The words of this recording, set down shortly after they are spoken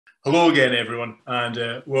Hello again, everyone,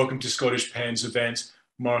 and welcome to Scottish PEN's event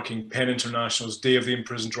marking PEN International's Day of the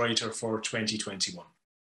Imprisoned Writer for 2021.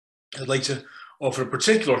 I'd like to offer a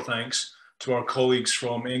particular thanks to our colleagues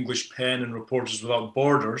from English PEN and Reporters Without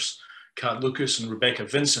Borders, Kat Lucas and Rebecca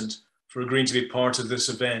Vincent, for agreeing to be part of this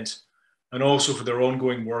event, and also for their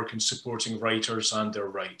ongoing work in supporting writers and their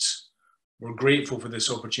rights. We're grateful for this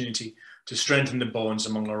opportunity to strengthen the bonds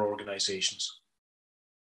among our organisations.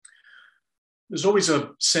 There's always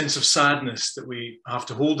a sense of sadness that we have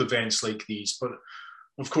to hold events like these, but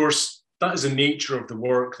of course, that is the nature of the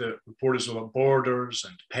work that Reporters Without Borders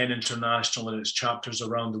and PEN International and its chapters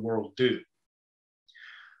around the world do.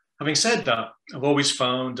 Having said that, I've always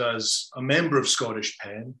found as a member of Scottish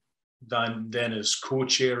PEN, then as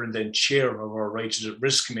co-chair and then chair of our Writers at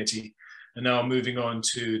Risk Committee, and now moving on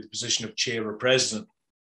to the position of chair or president,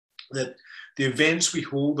 that the events we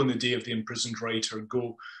hold on the Day of the Imprisoned Writer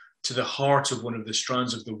go to the heart of one of the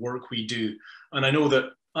strands of the work we do. And I know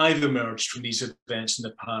that I've emerged from these events in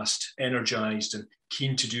the past, energised and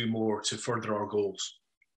keen to do more to further our goals.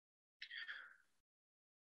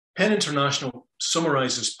 PEN International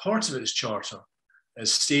summarises part of its charter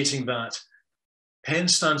as stating that PEN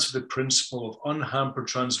stands for the principle of unhampered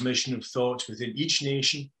transmission of thought within each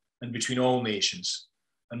nation and between all nations,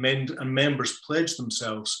 and members pledge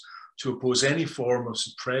themselves to oppose any form of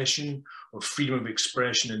suppression or freedom of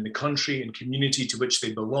expression in the country and community to which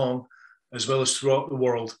they belong, as well as throughout the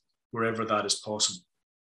world, wherever that is possible.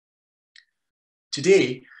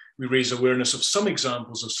 Today, we raise awareness of some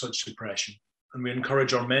examples of such suppression, and we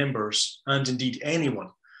encourage our members, and indeed anyone,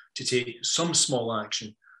 to take some small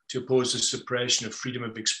action to oppose the suppression of freedom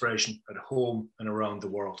of expression at home and around the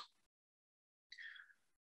world.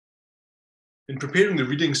 In preparing the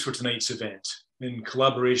readings for tonight's event, in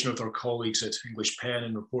collaboration with our colleagues at English PEN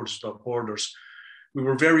and Reporters Without Borders, we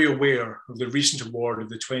were very aware of the recent award of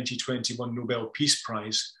the 2021 Nobel Peace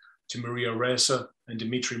Prize to Maria Ressa and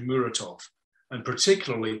Dmitry Muratov, and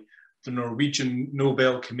particularly the Norwegian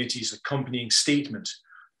Nobel Committee's accompanying statement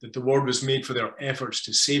that the award was made for their efforts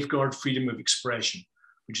to safeguard freedom of expression,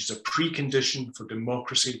 which is a precondition for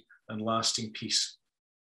democracy and lasting peace.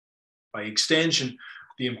 By extension,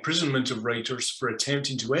 the imprisonment of writers for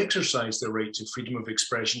attempting to exercise their right to freedom of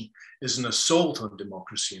expression is an assault on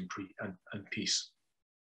democracy and peace.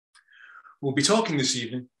 We'll be talking this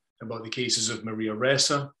evening about the cases of Maria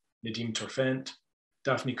Ressa, Nedim Turfent,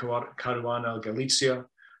 Daphne Caruana Galizia,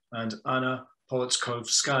 and Anna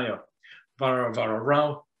Politkovskaya, Varavara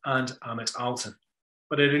Rao, and Ahmet Altan.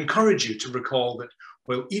 But I'd encourage you to recall that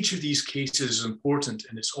while each of these cases is important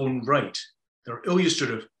in its own right, they're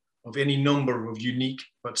illustrative of any number of unique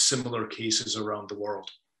but similar cases around the world.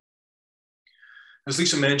 As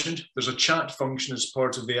Lisa mentioned, there's a chat function as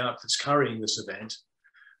part of the app that's carrying this event.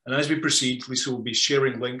 And as we proceed, Lisa will be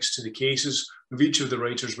sharing links to the cases of each of the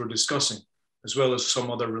writers we're discussing, as well as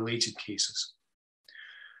some other related cases.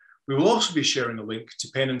 We will also be sharing a link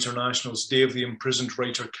to PEN International's Day of the Imprisoned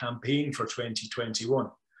Writer campaign for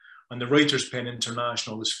 2021. And the Writers PEN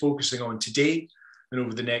International is focusing on today and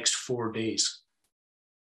over the next 4 days.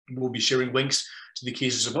 We'll be sharing links to the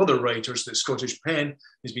cases of other writers that Scottish PEN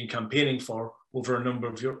has been campaigning for over a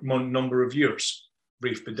number of years,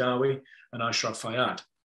 Raif Badawi and Ashraf Fayyad.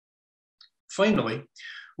 Finally,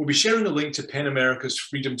 we'll be sharing a link to PEN America's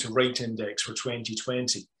Freedom to Write Index for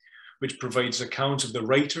 2020, which provides an account of the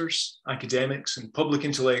writers, academics, and public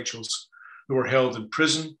intellectuals who were held in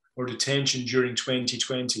prison or detention during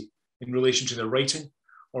 2020 in relation to their writing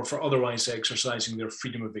or for otherwise exercising their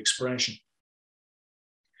freedom of expression.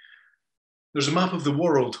 There's a map of the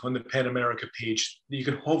world on the PEN America page that you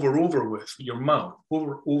can hover over with your mouse,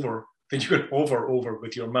 with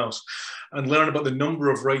your mouse, and learn about the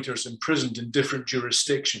number of writers imprisoned in different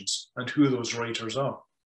jurisdictions and who those writers are.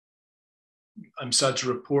 I'm sad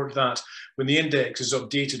to report that when the index is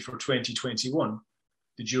updated for 2021,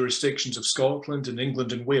 the jurisdictions of Scotland and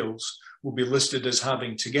England and Wales will be listed as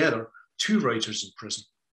having together 2 writers in prison.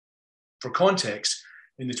 For context,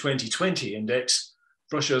 in the 2020 index,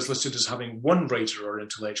 Russia is listed as having 1 writer or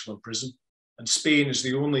intellectual in prison, and Spain is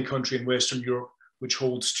the only country in Western Europe which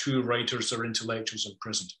holds 2 writers or intellectuals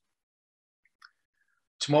imprisoned.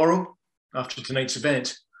 Tomorrow, after tonight's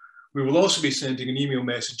event, we will also be sending an email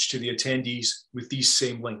message to the attendees with these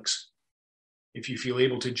same links. If you feel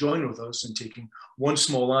able to join with us in taking one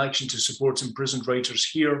small action to support imprisoned writers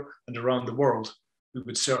here and around the world, we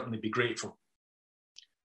would certainly be grateful.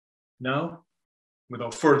 Now,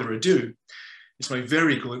 without further ado, it's my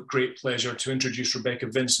very great pleasure to introduce Rebecca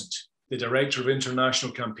Vincent, the Director of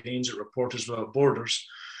International Campaigns at Reporters Without Borders,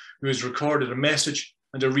 who has recorded a message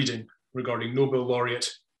and a reading regarding Nobel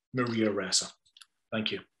laureate Maria Ressa. Thank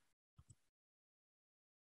you.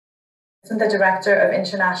 I'm the Director of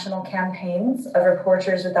International Campaigns of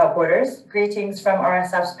Reporters Without Borders. Greetings from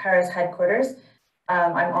RSF's Paris headquarters.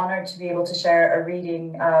 I'm honored to be able to share a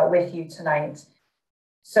reading with you tonight.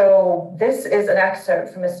 So this is an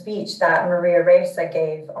excerpt from a speech that Maria Ressa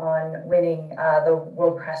gave on winning the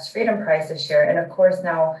World Press Freedom Prize this year. And of course,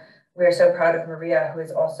 now we're so proud of Maria, who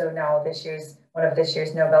is also now one of this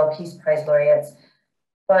year's Nobel Peace Prize laureates.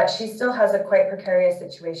 But she still has a quite precarious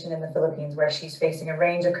situation in the Philippines, where she's facing a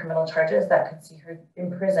range of criminal charges that could see her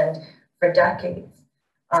imprisoned for decades.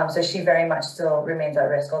 So she very much still remains at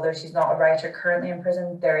risk. Although she's not a writer currently in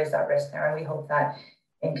prison, there is that risk there. And we hope that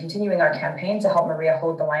in continuing our campaign to help Maria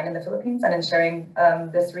hold the line in the Philippines and in sharing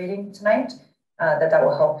this reading tonight, that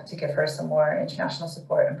will help to give her some more international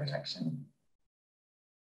support and protection.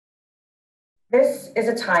 This is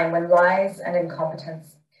a time when lies and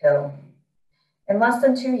incompetence kill. In less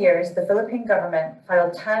than 2 years, the Philippine government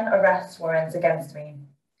filed 10 arrest warrants against me.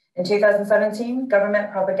 In 2017,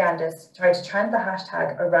 government propagandists tried to trend the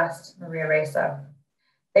hashtag Arrest Maria Ressa.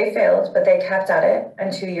 They failed, but they kept at it,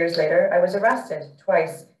 and 2 years later, I was arrested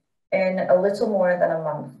twice in a little more than a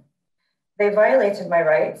month. They violated my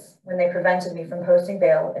rights when they prevented me from posting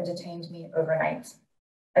bail and detained me overnight.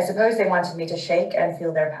 I suppose they wanted me to shake and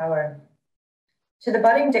feel their power. To the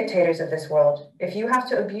budding dictators of this world, if you have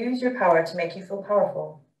to abuse your power to make you feel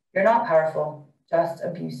powerful, you're not powerful, just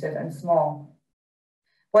abusive and small.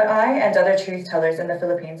 What I and other truth tellers in the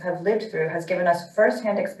Philippines have lived through has given us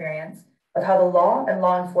firsthand experience of how the law and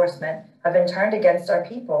law enforcement have been turned against our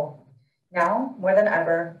people. Now, more than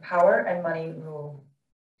ever, power and money rule.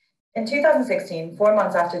 In 2016, 4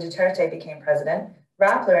 months after Duterte became president,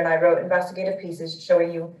 Rappler and I wrote investigative pieces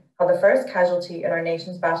showing you how the first casualty in our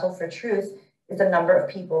nation's battle for truth is the number of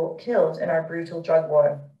people killed in our brutal drug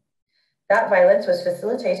war. That violence was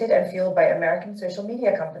facilitated and fueled by American social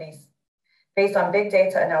media companies. Based on big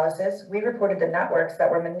data analysis, we reported the networks that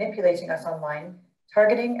were manipulating us online,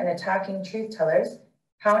 targeting and attacking truth tellers,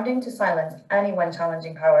 pounding to silence anyone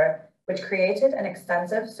challenging power, which created an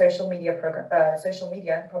extensive social media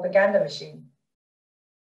propaganda machine.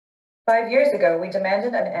 5 years ago, we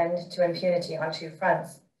demanded an end to impunity on 2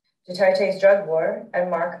 fronts: Duterte's drug war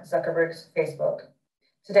and Mark Zuckerberg's Facebook.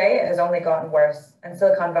 Today, it has only gotten worse, and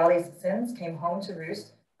Silicon Valley's sins came home to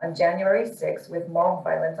roost on January 6th with mob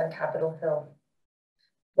violence on Capitol Hill.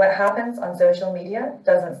 What happens on social media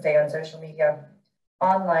doesn't stay on social media.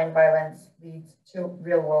 Online violence leads to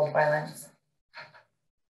real-world violence.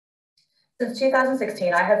 Since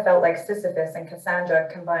 2016, I have felt like Sisyphus and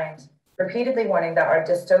Cassandra combined, repeatedly warning that our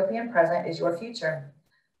dystopian present is your future.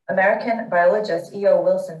 American biologist E.O.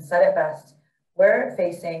 Wilson said it best: we're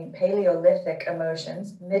facing Paleolithic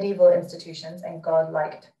emotions, medieval institutions, and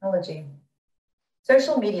godlike technology.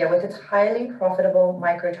 Social media, with its highly profitable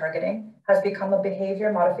micro-targeting, has become a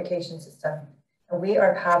behavior modification system, and we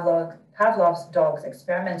are Pavlov's dogs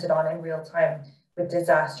experimented on in real time with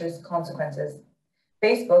disastrous consequences.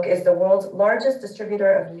 Facebook is the world's largest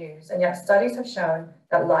distributor of news, and yet studies have shown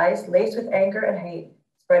that lies laced with anger and hate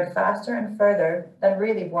spread faster and further than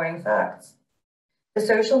really boring facts. The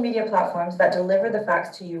social media platforms that deliver the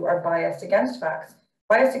facts to you are biased against facts,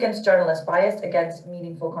 biased against journalists, biased against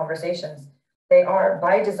meaningful conversations. They are,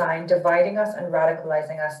 by design, dividing us and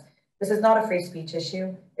radicalizing us. This is not a free speech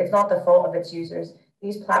issue. It's not the fault of its users.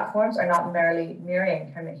 These platforms are not merely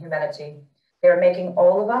mirroring humanity. They are making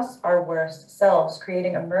all of us our worst selves,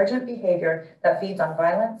 creating emergent behavior that feeds on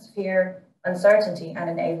violence, fear, uncertainty, and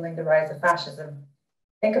enabling the rise of fascism.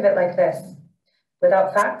 Think of it like this: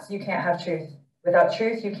 without facts, you can't have truth. Without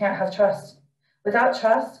truth, you can't have trust. Without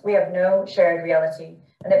trust, we have no shared reality,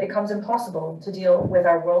 and it becomes impossible to deal with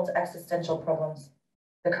our world's existential problems.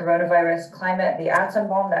 The coronavirus, climate, the atom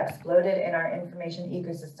bomb that exploded in our information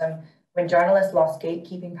ecosystem when journalists lost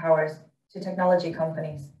gatekeeping powers to technology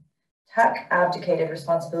companies. Tech abdicated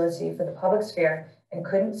responsibility for the public sphere and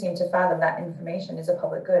couldn't seem to fathom that information is a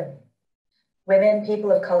public good. Women,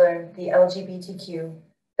 people of color, the LGBTQ,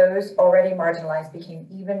 those already marginalized became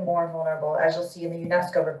even more vulnerable, as you'll see in the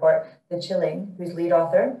UNESCO report, The Chilling, whose lead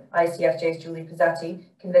author, ICFJ's Julie Pizzetti,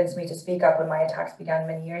 convinced me to speak up when my attacks began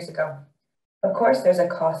many years ago. Of course, there's a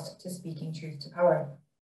cost to speaking truth to power.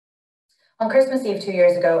 On Christmas Eve 2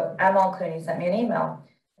 years ago, Amal Clooney sent me an email.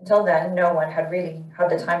 Until then, no one had really had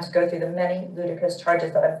the time to go through the many ludicrous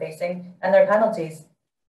charges that I'm facing and their penalties.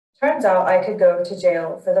 Turns out I could go to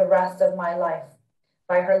jail for the rest of my life.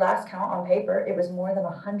 By her last count on paper, it was more than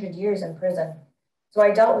 100 years in prison. So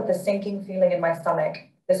I dealt with the sinking feeling in my stomach.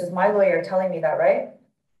 This is my lawyer telling me that, right?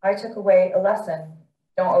 I took away a lesson.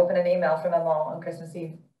 Don't open an email from Amal on Christmas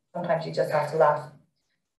Eve. Sometimes you just have to laugh.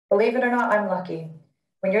 Believe it or not, I'm lucky.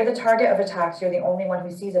 When you're the target of attacks, you're the only one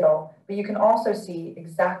who sees it all, but you can also see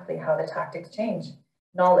exactly how the tactics change.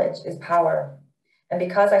 Knowledge is power. And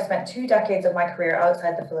because I spent 2 decades of my career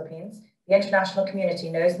outside the Philippines, the international community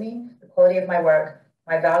knows me, the quality of my work,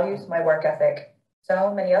 my values, my work ethic.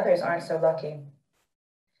 So many others aren't so lucky.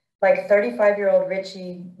 Like 35-year-old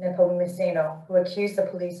Richie Nepomuceno, who accused the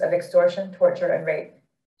police of extortion, torture, and rape.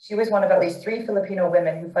 She was one of at least 3 Filipino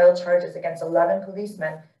women who filed charges against 11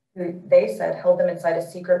 policemen who they said held them inside a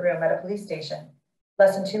secret room at a police station.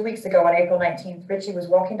 Less than 2 weeks ago, on April 19th, Richie was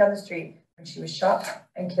walking down the street when she was shot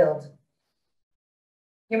and killed.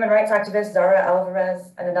 Human rights activist Zara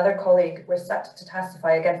Alvarez and another colleague were set to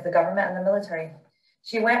testify against the government and the military.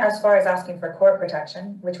 She went as far as asking for court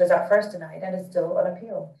protection, which was at first denied and is still on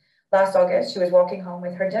appeal. Last August, she was walking home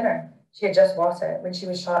with her dinner. She had just bought it when she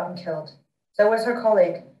was shot and killed. So was her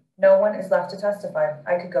colleague. No one is left to testify.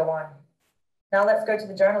 I could go on. Now let's go to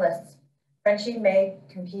the journalists. Frenchie May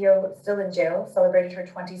Campillo, still in jail, celebrated her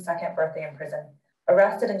 22nd birthday in prison.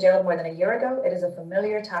 Arrested and jailed more than a year ago, it is a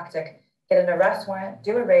familiar tactic. Get an arrest warrant,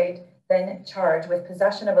 do a raid, then charge with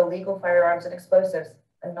possession of illegal firearms and explosives,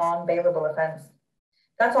 a non-bailable offense.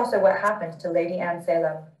 That's also what happened to Lady Anne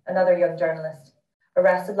Salem, another young journalist.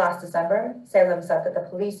 Arrested last December, Salem said that the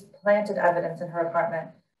police planted evidence in her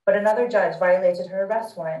apartment, but another judge violated her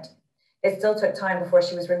arrest warrant. It still took time before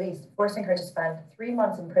she was released, forcing her to spend 3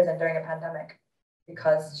 months in prison during a pandemic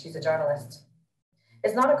because she's a journalist.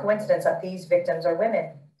 It's not a coincidence that these victims are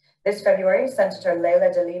women. This February, Senator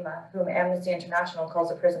Leila de Lima, whom Amnesty International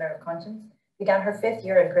calls a prisoner of conscience, began her 5th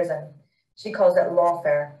year in prison. She calls it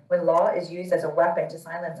lawfare, when law is used as a weapon to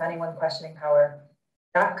silence anyone questioning power.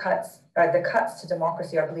 The cuts to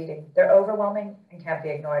democracy are bleeding. They're overwhelming and can't be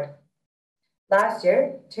ignored. Last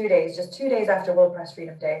year, just 2 days after World Press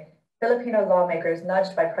Freedom Day, Filipino lawmakers,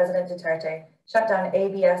 nudged by President Duterte, shut down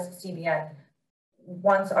ABS-CBN,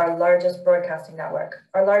 once our largest broadcasting network,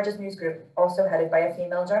 our largest news group, also headed by a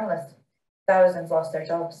female journalist. Thousands lost their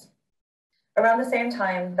jobs. Around the same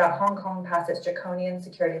time that Hong Kong passed its draconian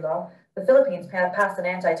security law, the Philippines passed an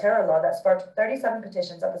anti-terror law that sparked 37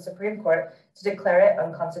 petitions at the Supreme Court to declare it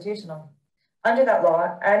unconstitutional. Under that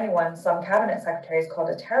law, anyone some cabinet secretaries called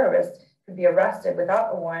a terrorist could be arrested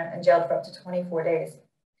without a warrant and jailed for up to 24 days.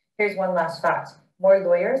 Here's one last fact. More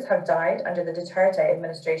lawyers have died under the Duterte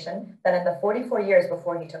administration than in the 44 years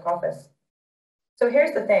before he took office. So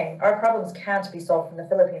here's the thing, our problems can't be solved from the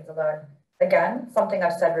Philippines alone. Again, something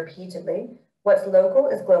I've said repeatedly, what's local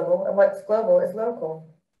is global and what's global is local.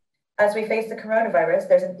 As we face the coronavirus,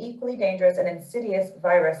 there's an equally dangerous and insidious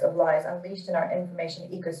virus of lies unleashed in our information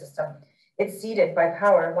ecosystem. It's seeded by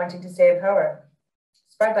power wanting to stay in power,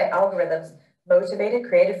 spread by algorithms motivated,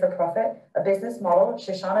 created for profit, a business model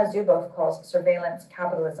Shoshana Zuboff calls surveillance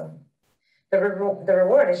capitalism. The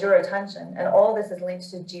reward is your attention, and all this is linked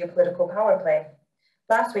to geopolitical power play.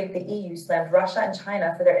 Last week, the EU slammed Russia and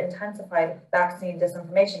China for their intensified vaccine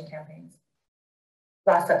disinformation campaigns.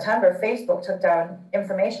 Last September, Facebook took down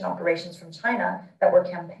information operations from China that were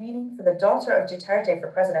campaigning for the daughter of Duterte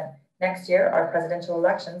for president. Next year, our presidential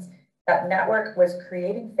elections, that network was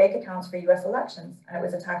creating fake accounts for US elections, and it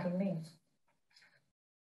was attacking me.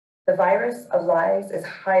 The virus of lies is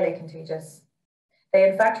highly contagious. They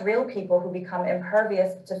infect real people who become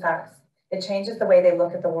impervious to facts. It changes the way they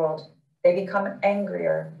look at the world. They become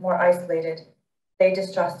angrier, more isolated. They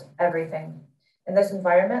distrust everything. In this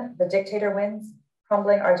environment, the dictator wins,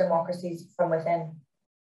 crumbling our democracies from within.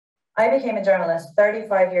 I became a journalist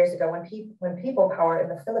 35 years ago when people power in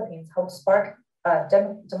the Philippines helped spark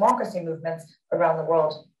democracy movements around the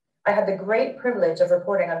world. I had the great privilege of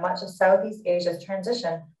reporting on much of Southeast Asia's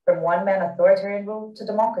transition from one-man authoritarian rule to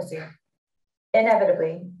democracy.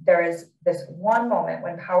 Inevitably, there is this one moment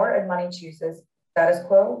when power and money chooses status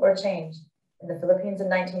quo or change. In the Philippines in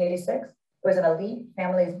 1986, it was an elite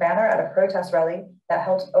family's banner at a protest rally that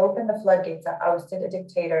helped open the floodgates that ousted a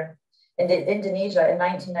dictator. In Indonesia in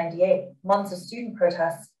 1998, months of student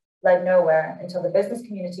protests led nowhere until the business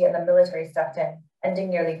community and the military stepped in,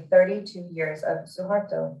 ending nearly 32 years of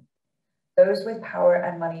Suharto. Those with power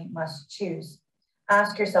and money must choose.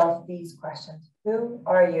 Ask yourself these questions. Who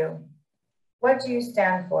are you? What do you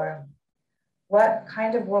stand for? What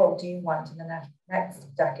kind of world do you want in the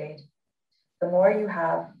next decade? The more you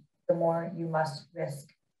have, the more you must risk,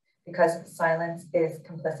 because silence is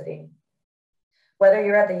complicity. Whether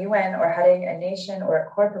you're at the UN or heading a nation or a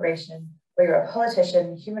corporation, whether you're a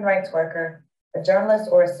politician, human rights worker, a journalist,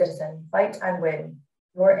 or a citizen, fight and win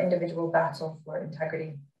your individual battle for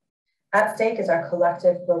integrity. At stake is our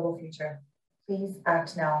collective global future. Please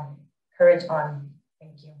act now. Courage on.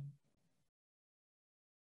 Thank you.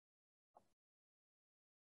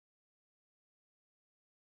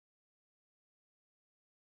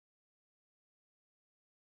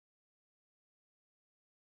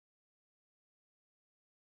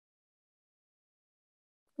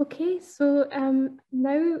 Okay, so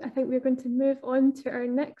now I think we're going to move on to our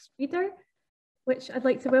next reader, which I'd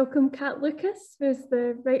like to welcome Kat Lucas, who's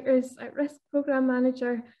the Writers at Risk Programme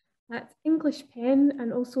Manager at English Pen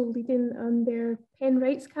and also leading on their Pen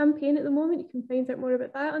Rights campaign at the moment. You can find out more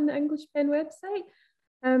about that on the English Pen website.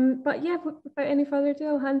 But yeah, without any further ado,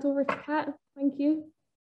 I'll hand over to Kat. Thank you.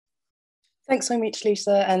 Thanks so much,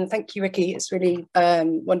 Lisa, and thank you, Ricky. It's really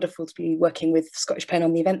wonderful to be working with Scottish Pen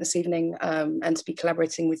on the event this evening and to be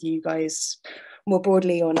collaborating with you guys more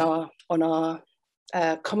broadly on our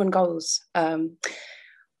common goals. I'm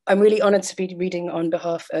really honoured to be reading on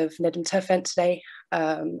behalf of Nedim Turfent today.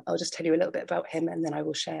 I'll just tell you a little bit about him and then I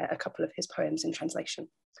will share a couple of his poems in translation.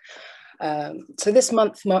 So this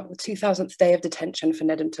month marked the 2000th day of detention for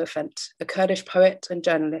Nedim Turfent, a Kurdish poet and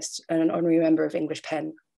journalist and an honorary member of English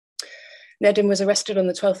Pen. Nedim was arrested on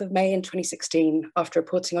the 12th of May in 2016 after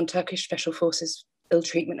reporting on Turkish Special Forces' ill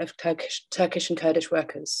treatment of Turkish and Kurdish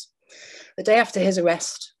workers. The day after his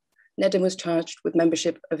arrest, Nedim was charged with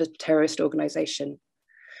membership of a terrorist organisation.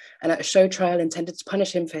 And at a show trial intended to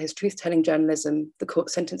punish him for his truth-telling journalism, the court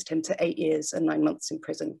sentenced him to 8 years and 9 months in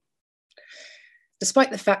prison. Despite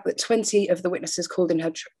the fact that 20 of the witnesses called in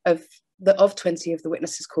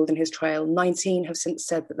his trial, 19 have since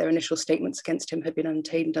said that their initial statements against him had been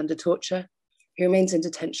obtained under torture, he remains in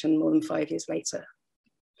detention more than 5 years later.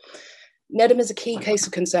 Nedim is a key case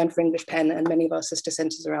of concern for English Pen and many of our sister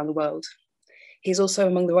centres around the world. He's also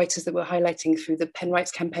among the writers that we're highlighting through the Pen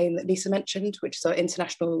Rights campaign that Lisa mentioned, which is our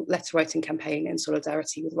international letter writing campaign in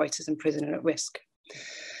solidarity with writers in prison and at risk.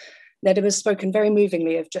 Nedim has spoken very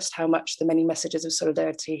movingly of just how much the many messages of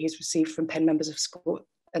solidarity he's received from Pen members and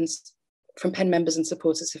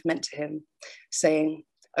supporters have meant to him, saying,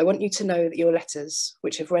 "I want you to know that your letters,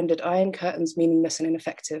 which have rendered Iron Curtains meaningless and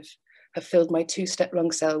ineffective, have filled my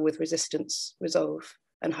 2-step-long cell with resistance, resolve,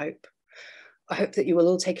 and hope. I hope that you will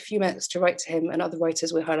all take a few minutes to write to him and other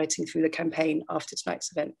writers we're highlighting through the campaign after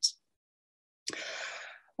tonight's event."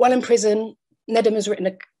 While in prison, Nedim has written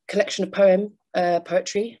a collection of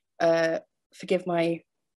poetry, forgive my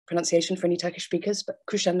pronunciation for any Turkish speakers, but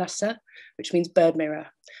Kushan Nasa, which means bird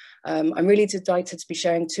mirror. I'm really delighted to be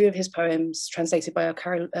sharing 2 of his poems translated by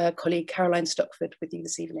our colleague Caroline Stockford with you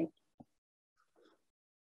this evening.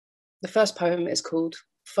 The first poem is called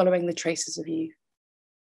Following the Traces of You.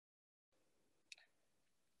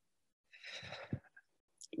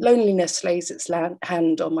 Loneliness lays its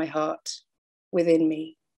hand on my heart, within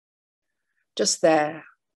me. Just there,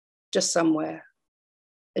 just somewhere.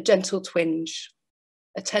 A gentle twinge,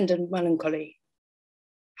 a tender melancholy.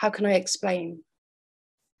 How can I explain?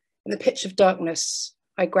 In the pitch of darkness,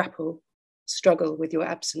 I grapple, struggle with your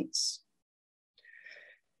absence.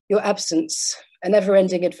 Your absence, a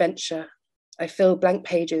never-ending adventure. I fill blank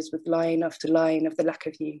pages with line after line of the lack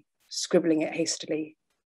of you, scribbling it hastily.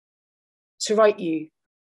 To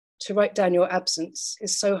write down your absence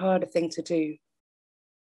is so hard a thing to do.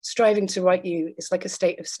 Striving to write you is like a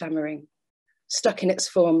state of stammering, stuck in its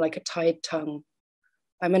form like a tied tongue.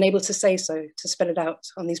 I'm unable to say so, to spell it out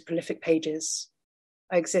on these prolific pages.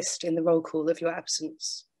 I exist in the roll call of your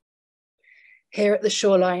absence. Here at the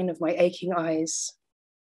shoreline of my aching eyes,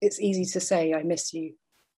 it's easy to say I miss you.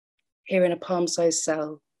 Here in a palm-sized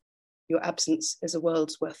cell, your absence is a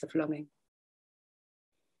world's worth of longing.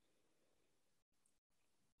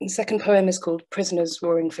 The second poem is called Prisoners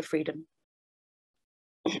Roaring for Freedom.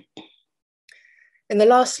 In the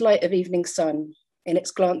last light of evening sun, in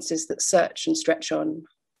its glances that search and stretch on,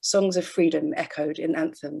 songs of freedom echoed in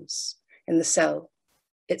anthems, in the cell,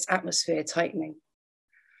 its atmosphere tightening.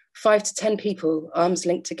 5 to 10 people, arms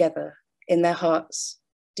linked together, in their hearts,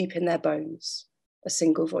 deep in their bones, a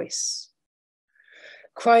single voice.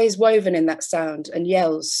 Cries woven in that sound and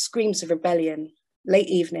yells, screams of rebellion, late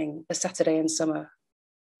evening, a Saturday in summer,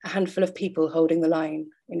 a handful of people holding the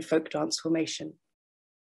line in folk dance formation.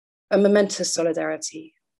 A momentous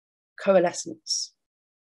solidarity, coalescence,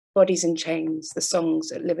 bodies in chains, the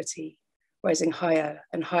songs at liberty, rising higher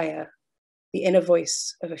and higher, the inner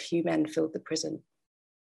voice of a few men filled the prison.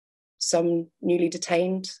 Some newly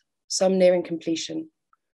detained, some nearing completion,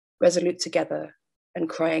 resolute together and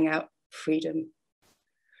crying out freedom.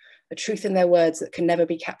 A truth in their words that can never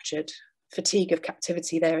be captured, fatigue of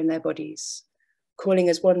captivity there in their bodies, calling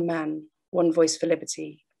as one man, one voice for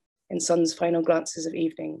liberty, in sun's final glances of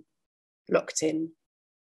evening, locked in,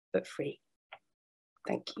 but free.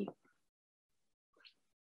 Thank you.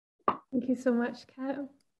 Thank you so much, Kat.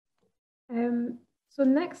 So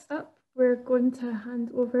next up, we're going to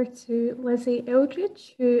hand over to Lizzie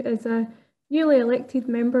Eldridge, who is a newly elected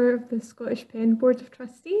member of the Scottish Pen Board of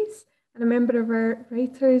Trustees and a member of our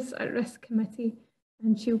Writers at Risk Committee.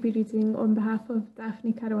 and she'll be reading on behalf of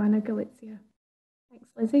Daphne Caruana Galizia. Thanks,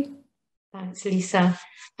 Lizzie. Thanks, Lisa,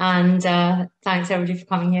 and thanks everybody for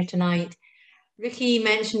coming here tonight. Ricky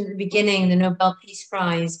mentioned at the beginning the Nobel Peace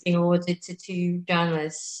Prize being awarded to 2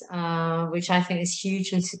 journalists, which I think is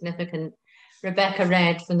hugely significant. Rebecca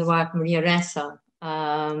read from the work of Maria Ressa,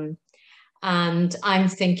 and I'm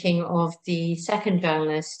thinking of the second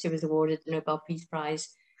journalist who was awarded the Nobel Peace Prize,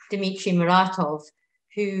 Dmitry Muratov,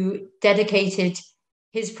 who dedicated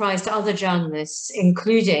his prize to other journalists,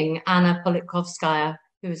 including Anna Politkovskaya,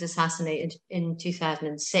 who was assassinated in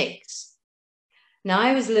 2006. Now,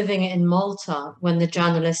 I was living in Malta when the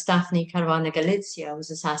journalist Daphne Caruana Galizia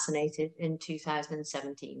was assassinated in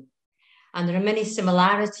 2017. And there are many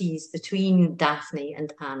similarities between Daphne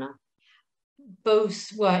and Anna.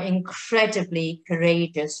 Both were incredibly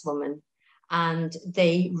courageous women, and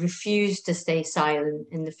they refused to stay silent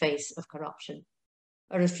in the face of corruption,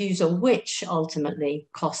 a refusal which ultimately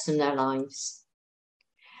cost them their lives.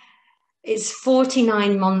 It's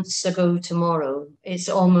 49 months ago tomorrow. It's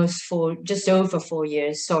just over 4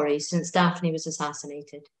 years, since Daphne was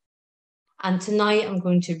assassinated. And tonight I'm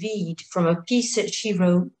going to read from a piece that she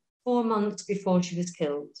wrote 4 months before she was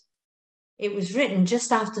killed. It was written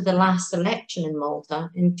just after the last election in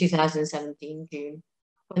Malta in 2017, June,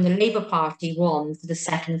 when the Labour Party won for the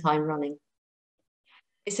second time running.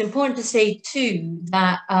 It's important to say too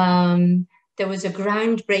that there was a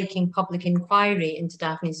groundbreaking public inquiry into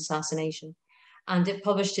Daphne's assassination, and it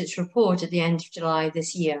published its report at the end of July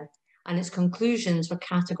this year, and its conclusions were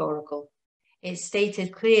categorical. It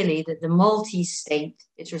stated clearly that the Maltese state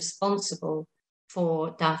is responsible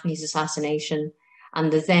for Daphne's assassination,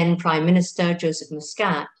 and the then Prime Minister, Joseph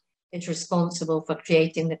Muscat, is responsible for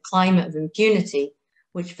creating the climate of impunity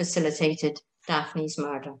which facilitated Daphne's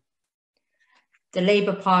murder. The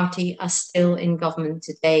Labour Party are still in government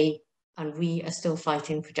today, and we are still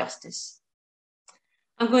fighting for justice.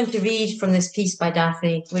 I'm going to read from this piece by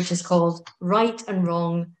Daphne, which is called Right and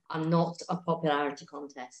Wrong Are Not a Popularity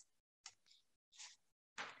Contest.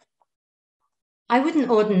 I wouldn't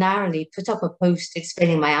ordinarily put up a post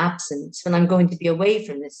explaining my absence when I'm going to be away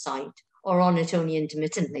from this site or on it only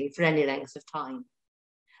intermittently for any length of time.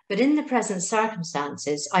 But in the present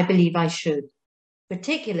circumstances, I believe I should,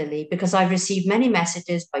 particularly because I've received many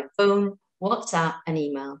messages by phone, WhatsApp, and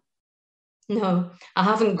email. No, I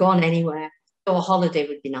haven't gone anywhere, though a holiday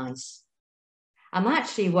would be nice. I'm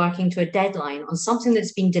actually working to a deadline on something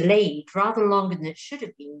that's been delayed rather longer than it should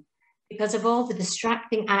have been because of all the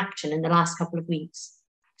distracting action in the last couple of weeks.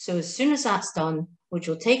 So as soon as that's done, which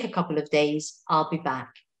will take a couple of days, I'll be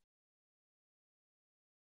back.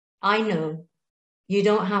 I know you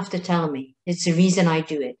don't have to tell me, it's the reason I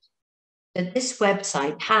do it, that this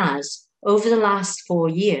website has, over the last 4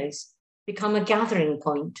 years, become a gathering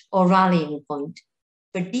point or rallying point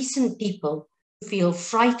for decent people who feel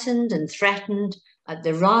frightened and threatened at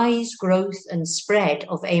the rise, growth, and spread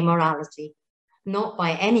of amorality, not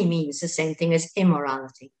by any means the same thing as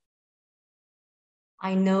immorality.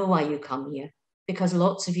 I know why you come here, because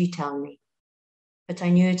lots of you tell me, but I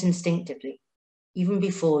knew it instinctively, even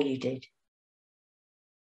before you did.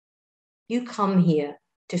 You come here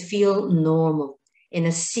to feel normal in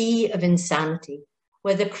a sea of insanity,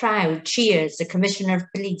 where the crowd cheers the Commissioner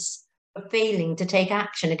of Police for failing to take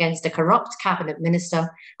action against a corrupt cabinet minister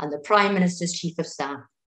and the Prime Minister's Chief of Staff,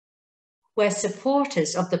 where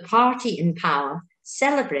supporters of the party in power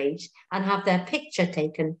celebrate and have their picture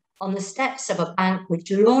taken on the steps of a bank which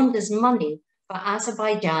launders money for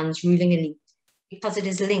Azerbaijan's ruling elite because it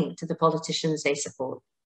is linked to the politicians they support,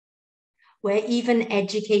 where even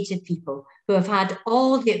educated people who have had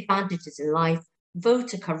all the advantages in life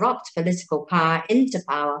vote a corrupt political power into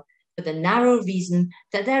power for the narrow reason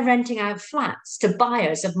that they're renting out flats to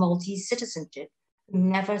buyers of Maltese citizenship who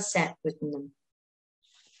never set foot in them.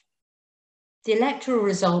 The electoral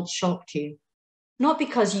results shocked you, not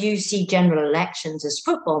because you see general elections as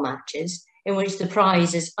football matches in which the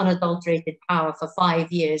prize is unadulterated power for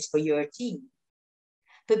 5 years for your team,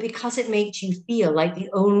 but because it makes you feel like the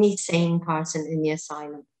only sane person in the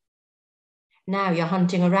asylum. Now you're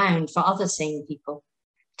hunting around for other sane people,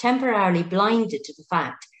 temporarily blinded to the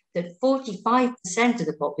fact that 45% of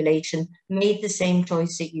the population made the same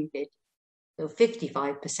choice that you did, though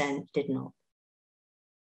 55% did not.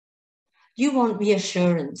 You want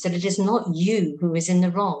reassurance that it is not you who is in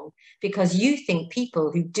the wrong, because you think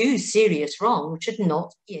people who do serious wrong should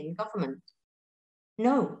not be in government.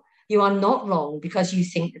 No, you are not wrong because you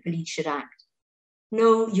think the police should act.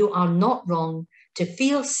 No, you are not wrong to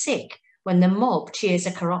feel sick when the mob cheers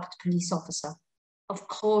a corrupt police officer. Of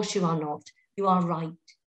course you are not. You are right.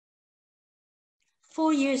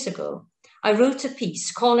 4 years ago, I wrote a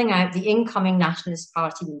piece calling out the incoming Nationalist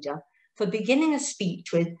Party leader for beginning a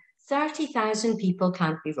speech with 30,000 people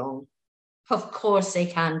can't be wrong. Of course they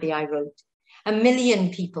can be, I wrote. 1 million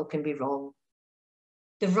people can be wrong.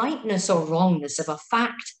 The rightness or wrongness of a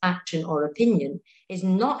fact, action, or opinion is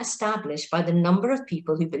not established by the number of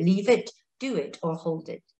people who believe it, do it, or hold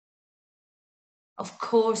it. Of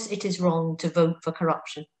course it is wrong to vote for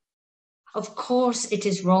corruption. Of course it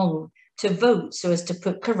is wrong to vote so as to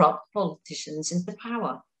put corrupt politicians into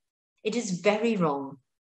power. It is very wrong.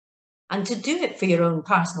 And to do it for your own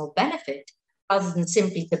personal benefit, rather than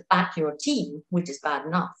simply to back your team, which is bad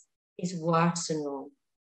enough, is worse than wrong.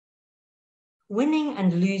 Winning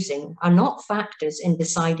and losing are not factors in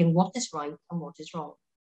deciding what is right and what is wrong.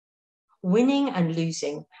 Winning and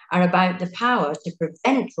losing are about the power to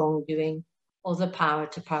prevent wrongdoing or the power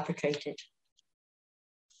to perpetrate it.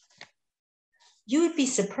 You would be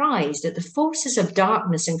surprised that the forces of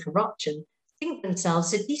darkness and corruption think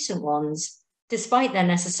themselves the decent ones, despite their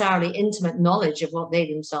necessarily intimate knowledge of what they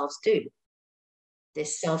themselves do.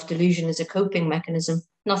 This self-delusion is a coping mechanism,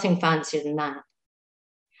 nothing fancier than that.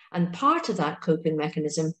 And part of that coping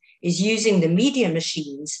mechanism is using the media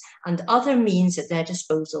machines and other means at their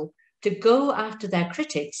disposal to go after their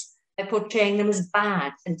critics by portraying them as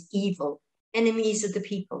bad and evil, enemies of the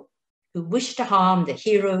people, who wish to harm the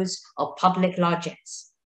heroes of public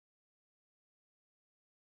largesse.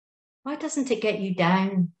 Why doesn't it get you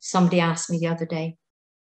down? Somebody asked me the other day.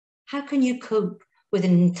 How can you cope with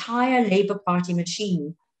an entire Labour Party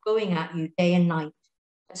machine going at you day and night,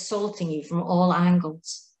 assaulting you from all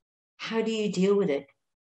angles? How do you deal with it?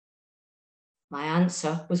 My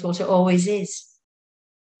answer was what it always is,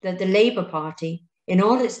 that the Labour Party, in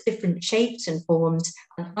all its different shapes and forms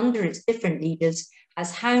and under its different leaders,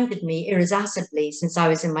 has hounded me irascibly since I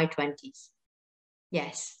was in my 20s.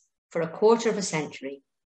 Yes, for a quarter of a century.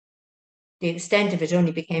 The extent of it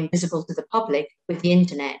only became visible to the public with the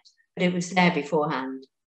internet, but it was there beforehand.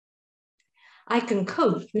 I can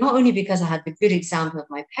cope not only because I had the good example of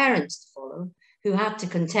my parents to follow, who had to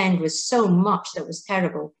contend with so much that was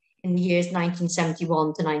terrible in the years 1971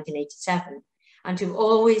 to 1987, and who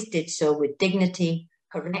always did so with dignity,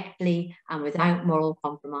 correctly, and without moral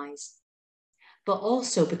compromise. But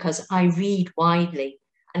also because I read widely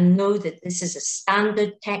and know that this is a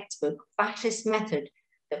standard textbook fascist method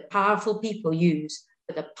that powerful people use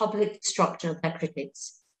for the public destruction of their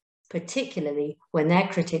critics, particularly when their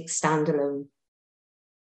critics stand alone.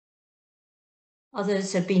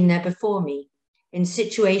 Others have been there before me, in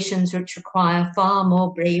situations which require far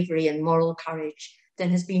more bravery and moral courage than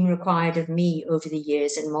has been required of me over the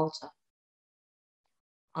years in Malta.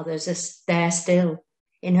 Others are there still,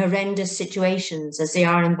 in horrendous situations as they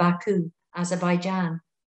are in Baku, Azerbaijan.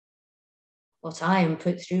 What I am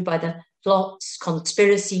put through by the plots,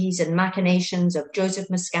 conspiracies and machinations of Joseph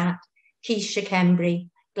Muscat, Keith Shakembry,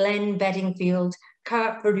 Glenn Bedingfield,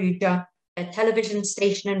 Kurt Farrugia, their television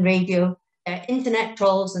station and radio, their internet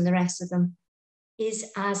trolls and the rest of them,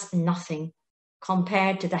 is as nothing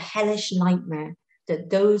compared to the hellish nightmare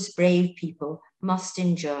that those brave people must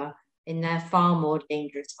endure in their far more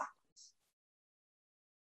dangerous battles.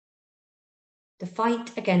 The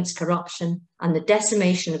fight against corruption and the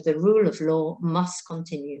decimation of the rule of law must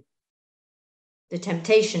continue. The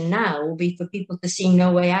temptation now will be for people to see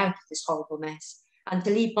no way out of this horrible mess and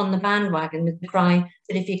to leap on the bandwagon with the cry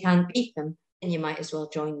that if you can't beat them, then you might as well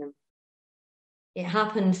join them. It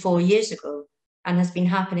happened 4 years ago and has been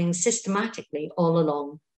happening systematically all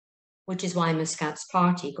along, which is why Muscat's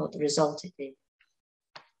party got the result it did.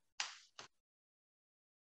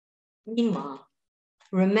 Meanwhile,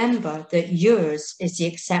 remember that yours is the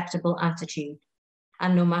acceptable attitude,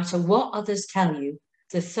 and no matter what others tell you,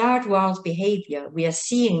 the third world behaviour we are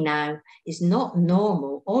seeing now is not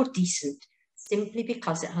normal or decent simply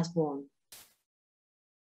because it has won.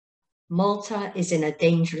 Malta is in a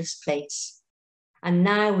dangerous place. And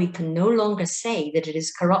now we can no longer say that it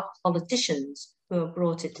is corrupt politicians who have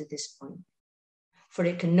brought it to this point, for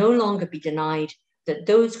it can no longer be denied that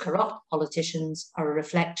those corrupt politicians are a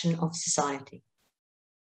reflection of society.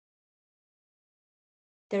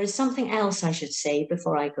 There is something else I should say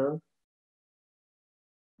before I go.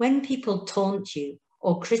 When people taunt you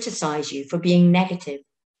or criticise you for being negative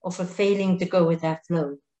or for failing to go with their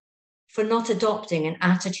flow, for not adopting an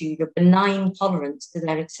attitude of benign tolerance to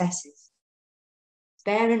their excesses,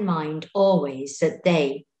 bear in mind always that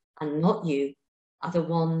they, and not you, are the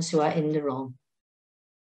ones who are in the wrong.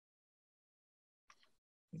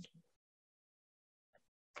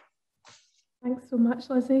 Thanks so much,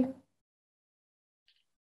 Lizzie.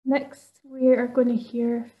 Next, we are going to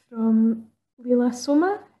hear from Leela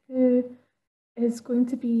Soma, who is going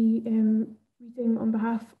to be reading on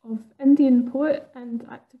behalf of Indian poet and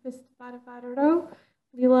activist Varavara Rao.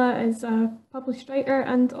 Leela is a published writer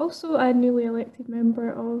and also a newly elected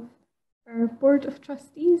member of our Board of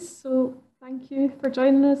Trustees. So thank you for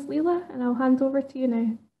joining us, Leela, and I'll hand over to you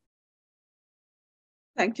now.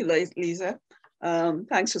 Thank you, Lisa.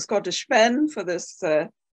 Thanks to Scottish Pen for this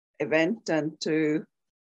event, and to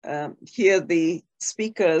hear the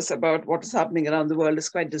speakers about what is happening around the world is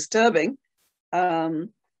quite disturbing.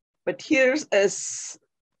 But here is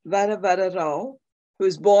Varavara Rao, who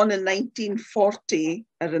was born in 1940,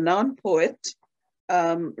 a renowned poet,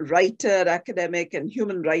 writer, academic, and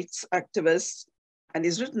human rights activist, and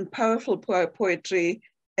he's written powerful poetry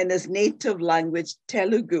in his native language,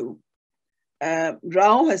 Telugu.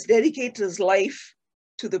 Rao has dedicated his life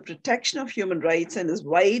to the protection of human rights and is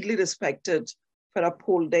widely respected for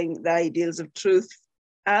upholding the ideals of truth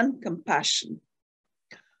and compassion.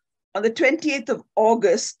 On the 28th of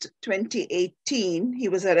August, 2018, he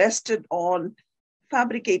was arrested on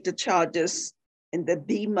fabricated charges in the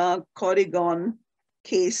Bhima Corrigan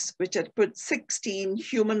case, which had put 16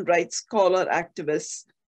 human rights scholar activists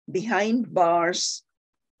behind bars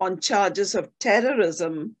on charges of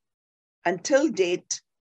terrorism. Until date,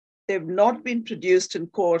 they've not been produced in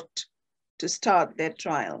court to start their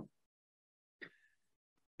trial.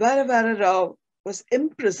 Varavara Rao was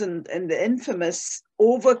imprisoned in the infamous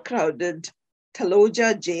overcrowded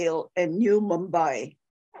Taloja jail in New Mumbai,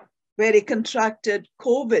 where he contracted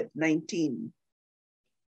COVID-19.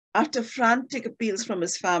 After frantic appeals from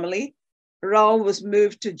his family, Rao was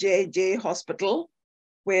moved to JJ Hospital,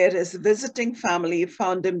 where his visiting family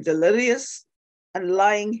found him delirious and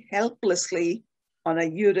lying helplessly on a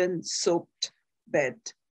urine-soaked bed.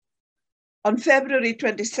 On February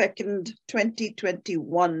 22nd,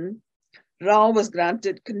 2021, Rao was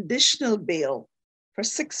granted conditional bail for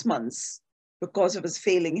 6 months because of his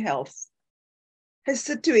failing health. His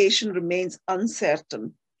situation remains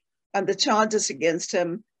uncertain, and the charges against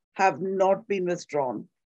him have not been withdrawn.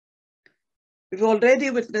 We've already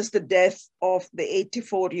witnessed the death of the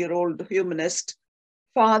 84-year-old humanist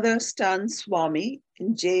Father Stan Swami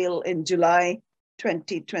in jail in July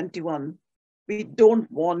 2021. We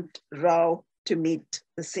don't want Rao to meet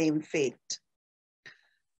the same fate.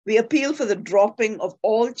 We appeal for the dropping of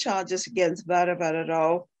all charges against Varavara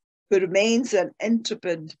Rao, who remains an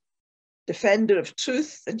intrepid defender of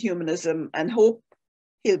truth and humanism, and hope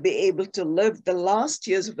he'll be able to live the last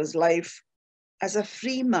years of his life as a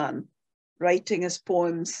free man, writing his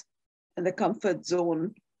poems in the comfort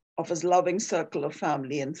zone of his loving circle of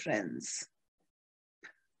family and friends.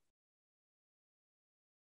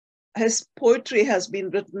 His poetry has been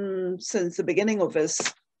written since the beginning of his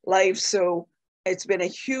life, so it's been a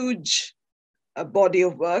huge body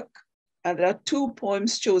of work. And there are 2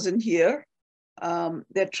 poems chosen here.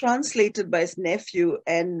 They're translated by his nephew,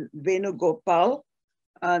 N. Venugopal.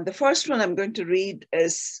 The first one I'm going to read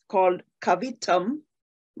is called Kavitam,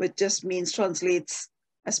 which just translates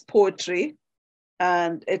as poetry.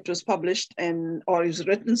 And it was published it was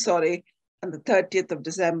written, on the 30th of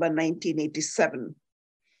December, 1987.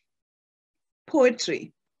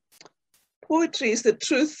 Poetry. Poetry is the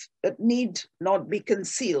truth that need not be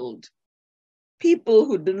concealed. People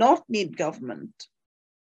who do not need government.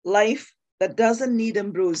 Life that doesn't need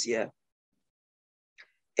ambrosia.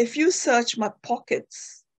 If you search my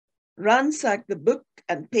pockets, ransack the book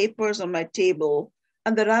and papers on my table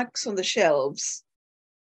and the racks on the shelves,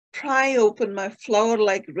 pry open my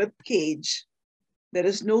flower-like rib cage, there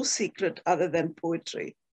is no secret other than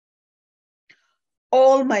poetry.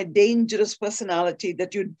 All my dangerous personality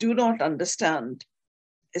that you do not understand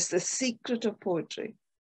is the secret of poetry.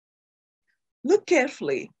 Look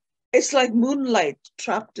carefully. It's like moonlight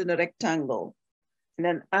trapped in a rectangle in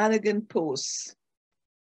an arrogant pose.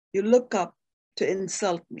 You look up to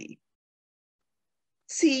insult me.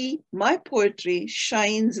 See, my poetry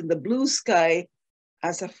shines in the blue sky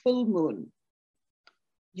as a full moon.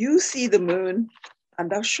 You see the moon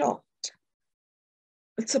and are shocked.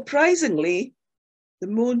 But surprisingly, the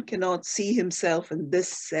moon cannot see himself in this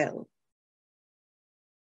cell.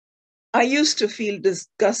 I used to feel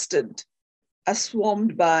disgusted as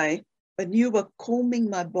swarmed by when you were combing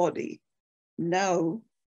my body. Now,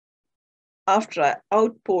 after I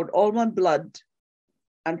outpoured all my blood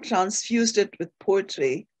and transfused it with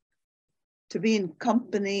poetry to be in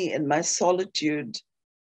company in my solitude,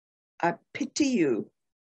 I pity you,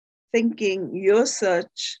 thinking your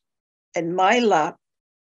search in my lap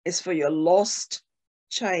is for your lost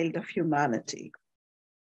child of humanity.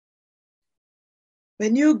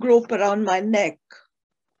 When you grope around my neck,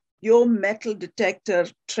 your metal detector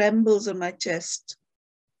trembles on my chest.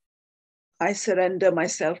 I surrender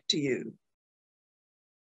myself to you.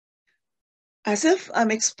 As if I'm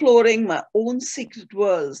exploring my own secret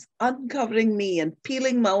worlds, uncovering me and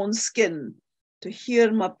peeling my own skin to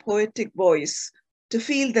hear my poetic voice, to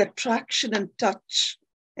feel that traction and touch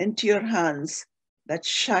into your hands that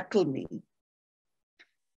shackle me.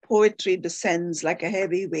 Poetry descends like a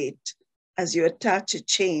heavy weight as you attach a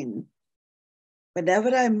chain.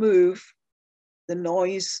 Whenever I move, the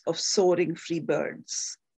noise of soaring free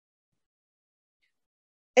birds.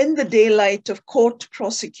 In the daylight of court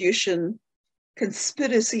prosecution,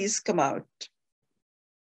 conspiracies come out.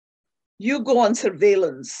 You go on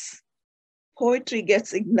surveillance. Poetry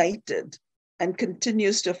gets ignited and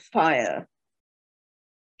continues to fire.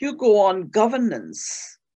 You go on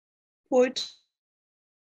governance. Poetry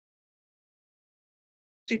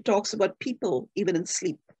talks about people, even in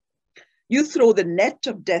sleep. You throw the net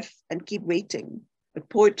of death and keep waiting, but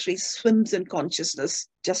poetry swims in consciousness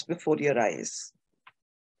just before your eyes.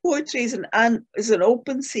 Poetry is an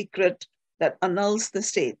open secret that annuls the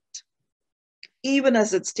state. Even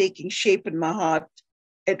as it's taking shape in my heart,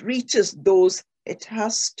 it reaches those it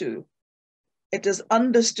has to. It is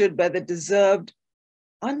understood by the deserved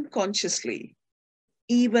unconsciously,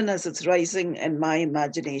 even as it's rising in my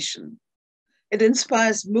imagination. It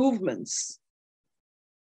inspires movements.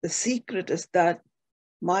 The secret is that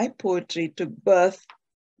my poetry took birth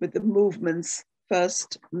with the movement's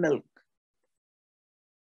first milk.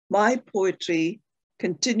 My poetry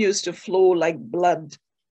continues to flow like a blood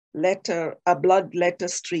letter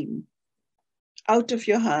stream out of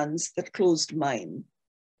your hands that closed mine,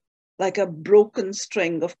 like a broken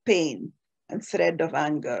string of pain and thread of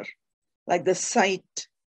anger, like the sight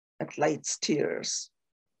that lights tears.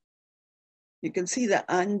 You can see the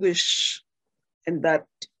anguish in that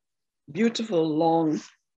beautiful, long,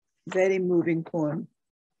 very moving poem.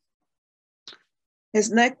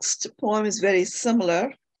 His next poem is very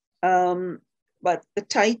similar, but the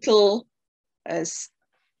title is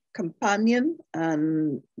Companion,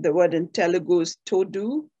 and the word in Telugu is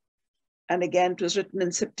Todu. And again, it was written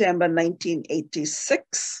in September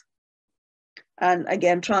 1986, and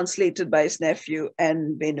again translated by his nephew,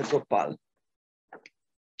 N. Venugopal.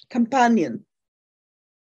 Companion.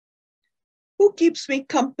 Who keeps me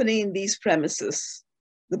company in these premises?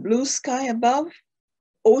 The blue sky above,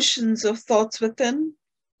 oceans of thoughts within,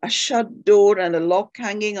 a shut door and a lock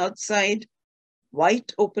hanging outside,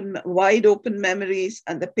 wide open memories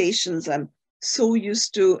and the patience I'm so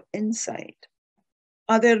used to inside.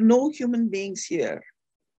 Are there no human beings here?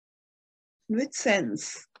 In which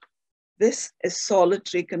sense, this is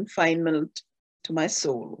solitary confinement to my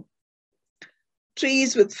soul.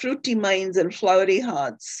 Trees with fruity minds and flowery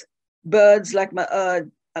hearts, birds like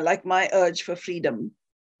my urge for freedom,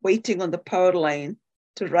 waiting on the power line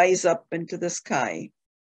to rise up into the sky.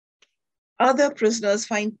 Other prisoners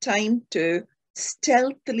find time to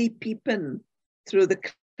stealthily peep in through the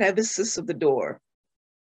crevices of the door.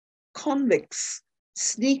 Convicts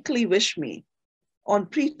sneakily wish me on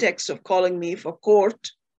pretext of calling me for court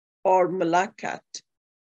or mulakat.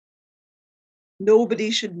 Nobody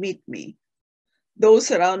should meet me. Those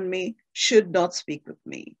around me should not speak with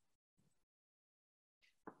me.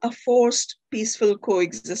 A forced, peaceful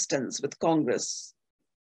coexistence with Congress,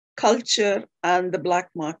 culture, and the black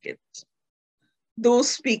market. Those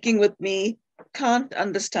speaking with me can't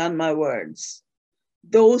understand my words.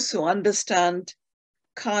 Those who understand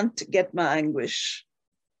can't get my anguish.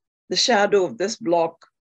 The shadow of this block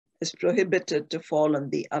is prohibited to fall on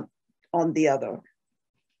the other.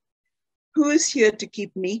 Who is here to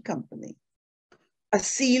keep me company? A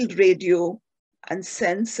sealed radio and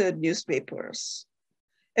censored newspapers.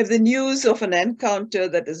 If the news of an encounter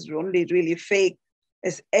that is only really fake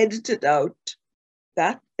is edited out,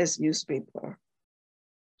 that is newspaper.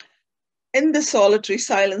 In the solitary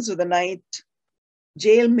silence of the night,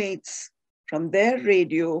 jailmates from their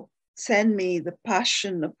radio send me the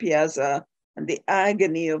passion of Piazza and the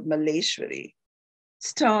agony of Malleshwari.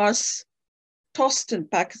 Stars tossed in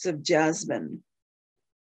packets of jasmine.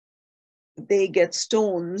 They get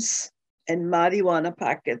stones and marijuana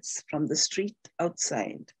packets from the street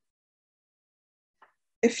outside.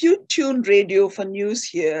 If you tune radio for news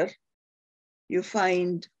here, you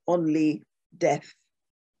find only death.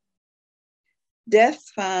 Death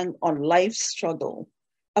fang on life's struggle,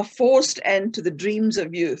 a forced end to the dreams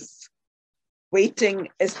of youth. Waiting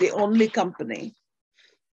is the only company.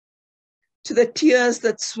 To the tears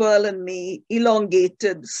that swirl in me,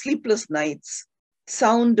 elongated, sleepless nights,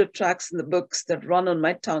 sound of tracks in the books that run on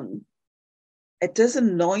my tongue. It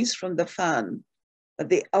isn't noise from the fan, but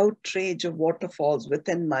the outrage of waterfalls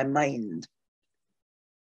within my mind.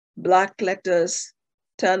 Black letters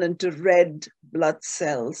turn into red blood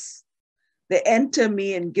cells. They enter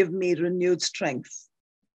me and give me renewed strength.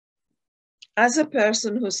 As a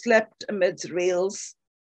person who slept amidst rails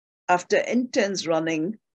after intense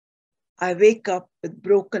running, I wake up with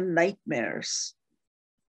broken nightmares.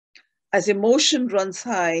 As emotion runs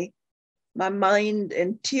high, my mind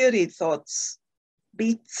in teary thoughts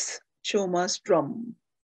beats Choma's drum.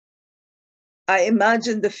 I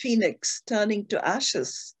imagine the phoenix turning to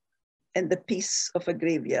ashes in the peace of a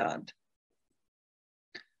graveyard.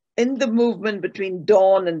 In the movement between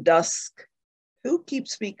dawn and dusk, who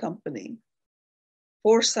keeps me company?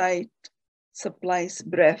 Foresight supplies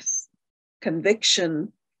breath,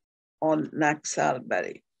 conviction on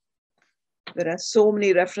Naxalbari. There are so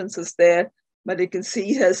many references there, but you can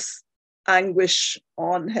see his anguish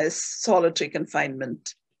on his solitary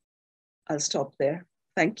confinement. I'll stop there.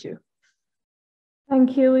 Thank you.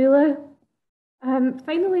 Thank you, Leela.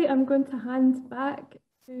 Finally, I'm going to hand back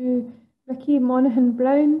to Ricky Monahan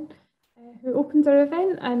Brown, who opens our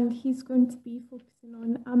event, and he's going to be focusing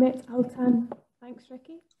on Ahmet Altan. Thanks,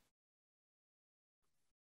 Ricky.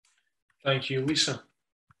 Thank you, Lisa.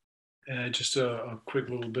 Just a quick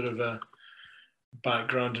little bit of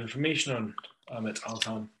background information on Ahmet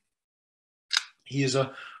Altan. He is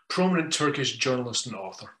a prominent Turkish journalist and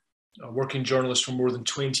author. A working journalist for more than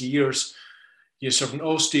 20 years, he has served in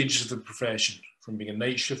all stages of the profession, from being a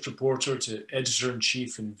night shift reporter to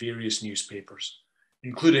editor-in-chief in various newspapers,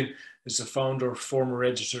 including as the founder, former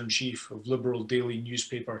editor-in-chief of liberal daily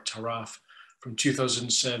newspaper Taraf from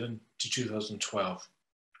 2007 to 2012.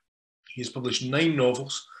 He has published 9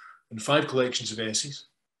 novels and 5 collections of essays,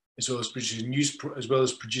 as well as producing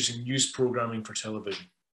news programming for television.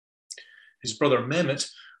 His brother Mehmet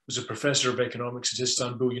was a professor of economics at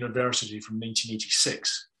Istanbul University from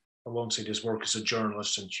 1986, alongside his work as a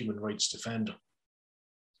journalist and human rights defender.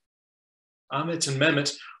 Ahmet and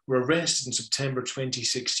Mehmet were arrested in September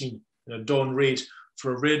 2016 in a dawn raid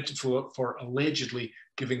for allegedly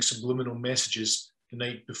giving subliminal messages the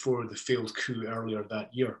night before the failed coup earlier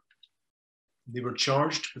that year. They were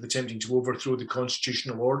charged with attempting to overthrow the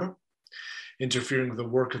constitutional order, interfering with the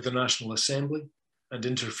work of the National Assembly, and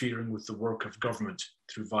interfering with the work of government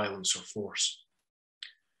through violence or force.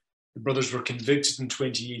 The brothers were convicted in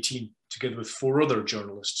 2018, together with 4 other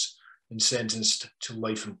journalists, and sentenced to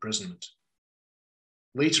life imprisonment.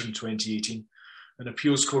 Later in 2018, an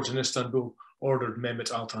appeals court in Istanbul ordered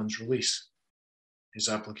Mehmet Altan's release. His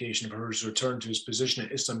application for his return to his position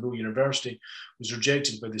at Istanbul University was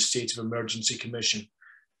rejected by the State of Emergency Commission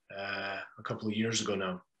a couple of years ago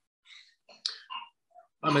now.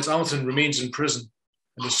 Ahmet Altan remains in prison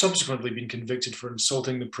and has subsequently been convicted for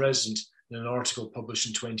insulting the president in an article published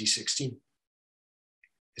in 2016.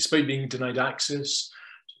 Despite being denied access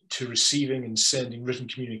to receiving and sending written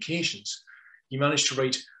communications, he managed to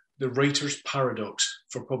write The Writer's Paradox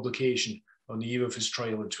for publication on the eve of his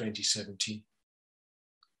trial in 2017.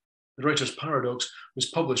 The Writer's Paradox was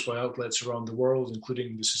published by outlets around the world,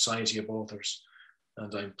 including the Society of Authors,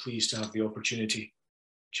 and I'm pleased to have the opportunity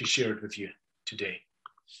to share it with you today.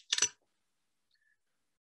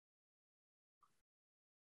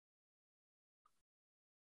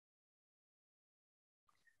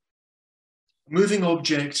 A moving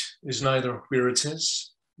object is neither where it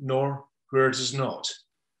is, nor where it is not,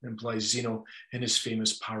 implies Zeno in his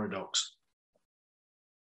famous paradox.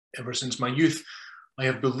 Ever since my youth, I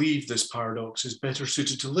have believed this paradox is better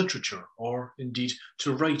suited to literature, or indeed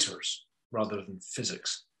to writers, rather than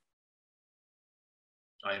physics.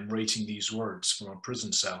 I am writing these words from a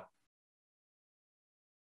prison cell.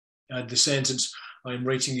 Add the sentence, I am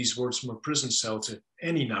writing these words from a prison cell, to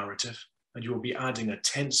any narrative, and you will be adding a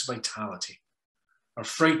tense vitality, a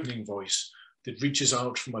frightening voice that reaches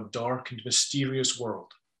out from a dark and mysterious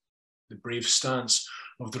world, the brave stance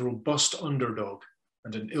of the robust underdog,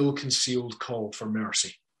 and an ill-concealed call for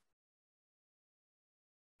mercy.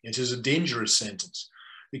 It is a dangerous sentence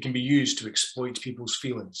that can be used to exploit people's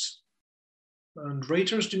feelings. And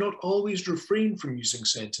writers do not always refrain from using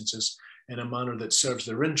sentences in a manner that serves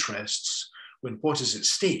their interests when what is at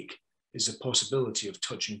stake is the possibility of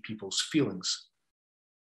touching people's feelings.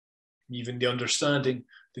 Even the understanding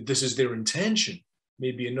that this is their intention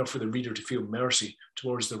may be enough for the reader to feel mercy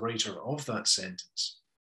towards the writer of that sentence.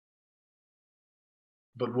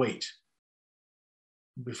 But wait,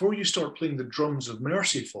 before you start playing the drums of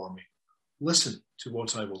mercy for me, listen to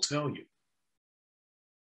what I will tell you.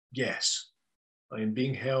 Yes, I am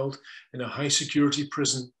being held in a high security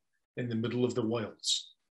prison in the middle of the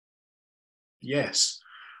wilds. Yes,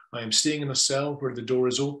 I am staying in a cell where the door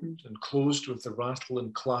is opened and closed with the rattle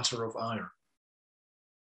and clatter of iron.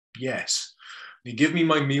 Yes, They give me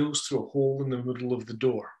my meals through a hole in the middle of the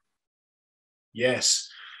door. Yes,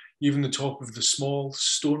 even the top of the small,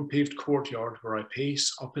 stone-paved courtyard where I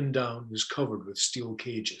pace up and down is covered with steel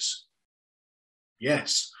cages.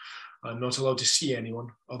 Yes, I'm not allowed to see anyone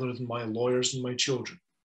other than my lawyers and my children.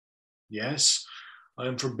 Yes, I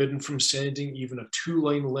am forbidden from sending even a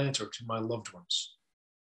 2-line letter to my loved ones.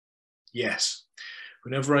 Yes,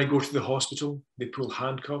 whenever I go to the hospital, they pull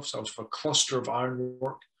handcuffs out of a cluster of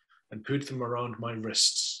ironwork and put them around my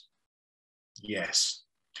wrists. Yes,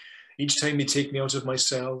 each time they take me out of my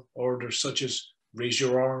cell, orders such as raise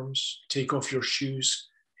your arms, take off your shoes,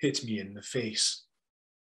 hit me in the face.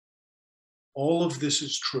 All of this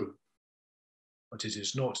is true, but it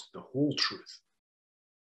is not the whole truth.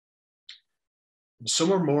 In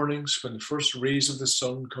summer mornings, when the first rays of the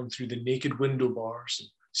sun come through the naked window bars and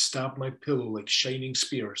stab my pillow like shining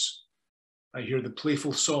spears, I hear the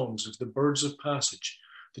playful songs of the birds of passage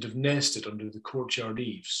that have nested under the courtyard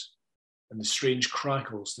eaves, and the strange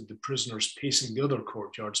crackles that the prisoners pacing the other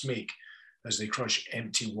courtyards make as they crush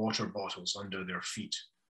empty water bottles under their feet.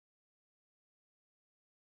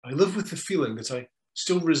 I live with the feeling that I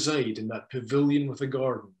still reside in that pavilion with a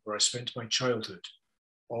garden where I spent my childhood,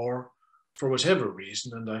 or, for whatever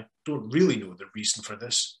reason, and I don't really know the reason for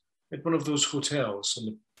this, at one of those hotels on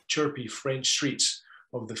the chirpy French streets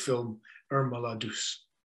of the film Irma la Douce.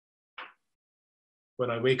 When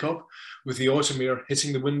I wake up with the autumn air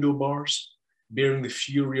hitting the window bars, bearing the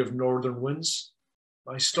fury of northern winds,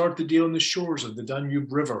 I start the day on the shores of the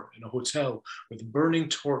Danube River in a hotel with burning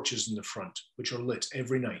torches in the front, which are lit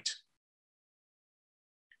every night.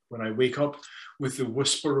 When I wake up with the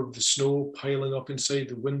whisper of the snow piling up inside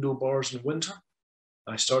the window bars in winter,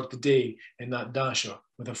 I start the day in that dacha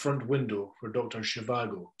with a front window where Dr.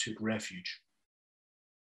 Zhivago took refuge.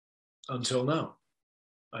 Until now,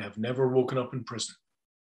 I have never woken up in prison.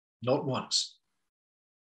 Not once.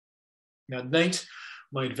 At night,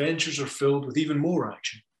 my adventures are filled with even more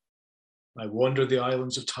action. I wander the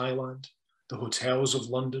islands of Thailand, the hotels of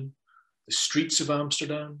London, the streets of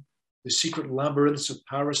Amsterdam, the secret labyrinths of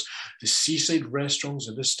Paris, the seaside restaurants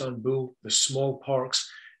of Istanbul, the small parks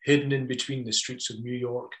hidden in between the streets of New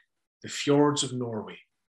York, the fjords of Norway,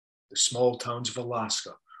 the small towns of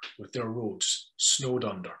Alaska with their roads snowed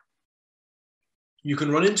under. You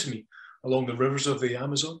can run into me along the rivers of the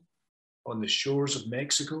Amazon, on the shores of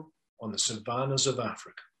Mexico, on the savannas of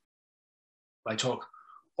Africa. I talk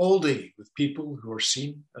all day with people who are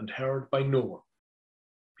seen and heard by no one,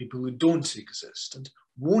 people who don't exist and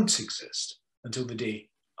won't exist until the day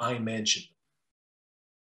I mention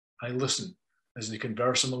them. I listen as they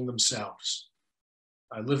converse among themselves.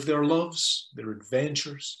 I live their loves, their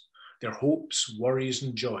adventures, their hopes, worries,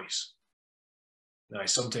 and joys. I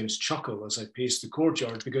sometimes chuckle as I pace the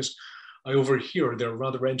courtyard because I overhear their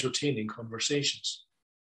rather entertaining conversations.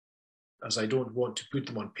 As I don't want to put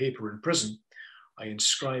them on paper in prison, I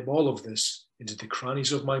inscribe all of this into the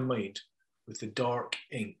crannies of my mind with the dark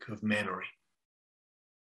ink of memory.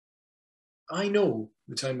 I know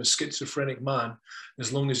that I'm a schizophrenic man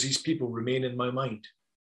as long as these people remain in my mind.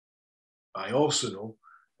 I also know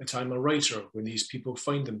that I'm a writer when these people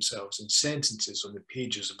find themselves in sentences on the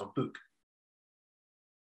pages of a book.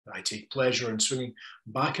 I take pleasure in swinging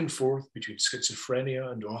back and forth between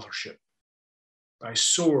schizophrenia and authorship. I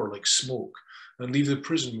soar like smoke and leave the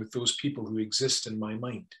prison with those people who exist in my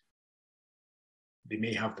mind. They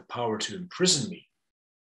may have the power to imprison me,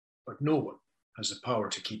 but no one has the power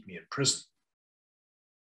to keep me in prison.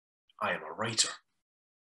 I am a writer.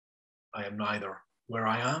 I am neither where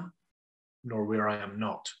I am nor where I am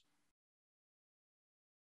not.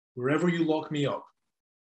 Wherever you lock me up,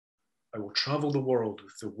 I will travel the world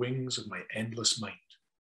with the wings of my endless mind.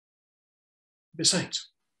 Besides,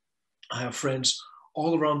 I have friends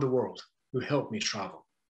all around the world who help me travel,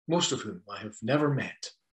 most of whom I have never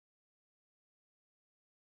met.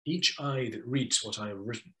 Each eye that reads what I have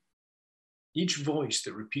written, each voice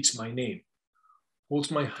that repeats my name,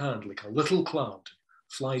 holds my hand like a little cloud,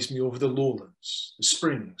 flies me over the lowlands, the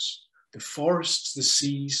springs, the forests, the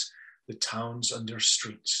seas, the towns and their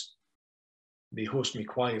streets. They host me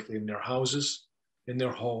quietly in their houses, in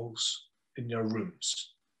their halls, in their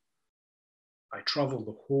rooms. I travel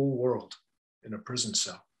the whole world in a prison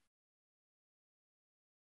cell.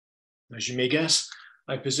 As you may guess,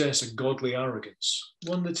 I possess a godly arrogance,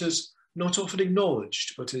 one that is not often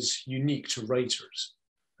acknowledged, but is unique to writers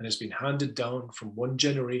and has been handed down from one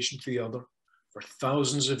generation to the other for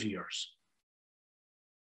thousands of years.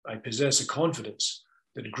 I possess a confidence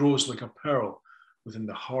that grows like a pearl within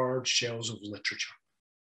the hard shells of literature.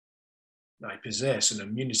 I possess an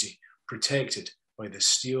immunity protected by the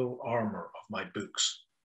steel armor of my books.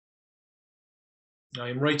 I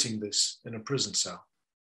am writing this in a prison cell,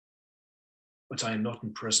 but I am not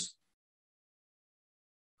in prison.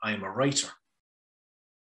 I am a writer.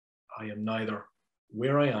 I am neither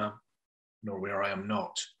where I am nor where I am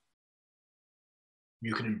not.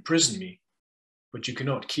 You can imprison me, but you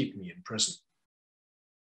cannot keep me in prison.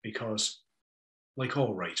 Because, like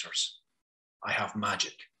all writers, I have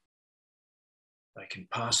magic. I can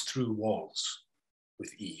pass through walls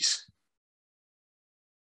with ease.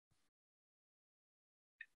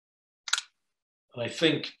 And I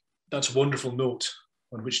think that's a wonderful note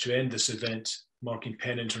on which to end this event, marking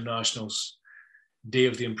PEN International's Day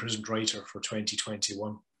of the Imprisoned Writer for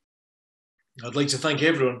 2021. I'd like to thank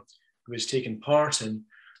everyone who has taken part in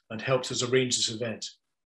and helped us arrange this event.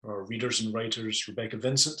 Our readers and writers, Rebecca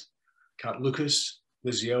Vincent, Kat Lucas,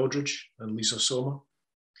 Lizzie Eldridge, and Leela Soma.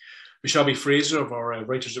 Bishabi Fraser of our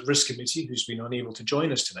Writers at Risk Committee, who's been unable to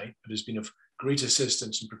join us tonight, but has been of great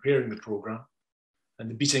assistance in preparing the programme, and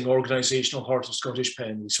the beating organisational heart of Scottish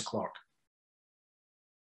PEN, Lisa Clark.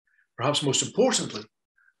 Perhaps most importantly,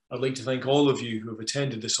 I'd like to thank all of you who have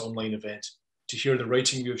attended this online event to hear the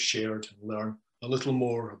writing you have shared and learn a little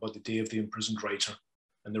more about the Day of the Imprisoned Writer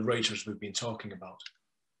and the writers we've been talking about.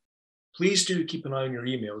 Please do keep an eye on your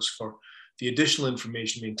emails for the additional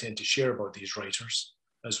information we intend to share about these writers,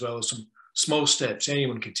 as well as some small steps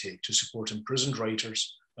anyone can take to support imprisoned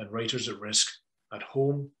writers and writers at risk at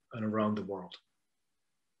home and around the world.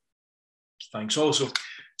 Thanks also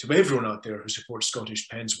to everyone out there who supports Scottish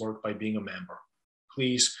PEN's work by being a member.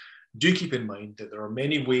 Please do keep in mind that there are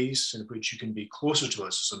many ways in which you can be closer to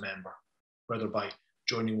us as a member, whether by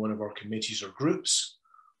joining one of our committees or groups,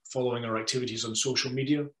 following our activities on social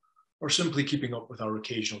media, or simply keeping up with our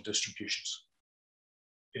occasional distributions.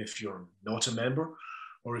 If you're not a member,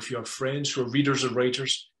 or if you have friends who are readers or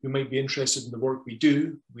writers who might be interested in the work we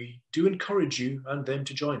do encourage you and them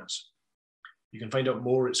to join us. You can find out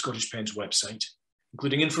more at Scottish PEN's website,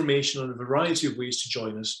 including information on a variety of ways to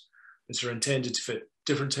join us that are intended to fit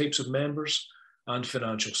different types of members and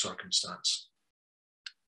financial circumstance.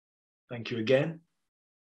 Thank you again,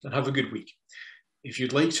 and have a good week. If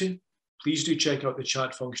you'd like to, please do check out the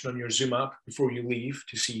chat function on your Zoom app before you leave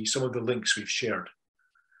to see some of the links we've shared.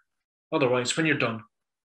 Otherwise, when you're done,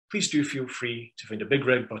 please do feel free to find a big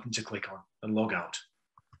red button to click on and log out.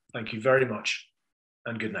 Thank you very much,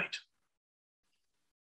 and good night.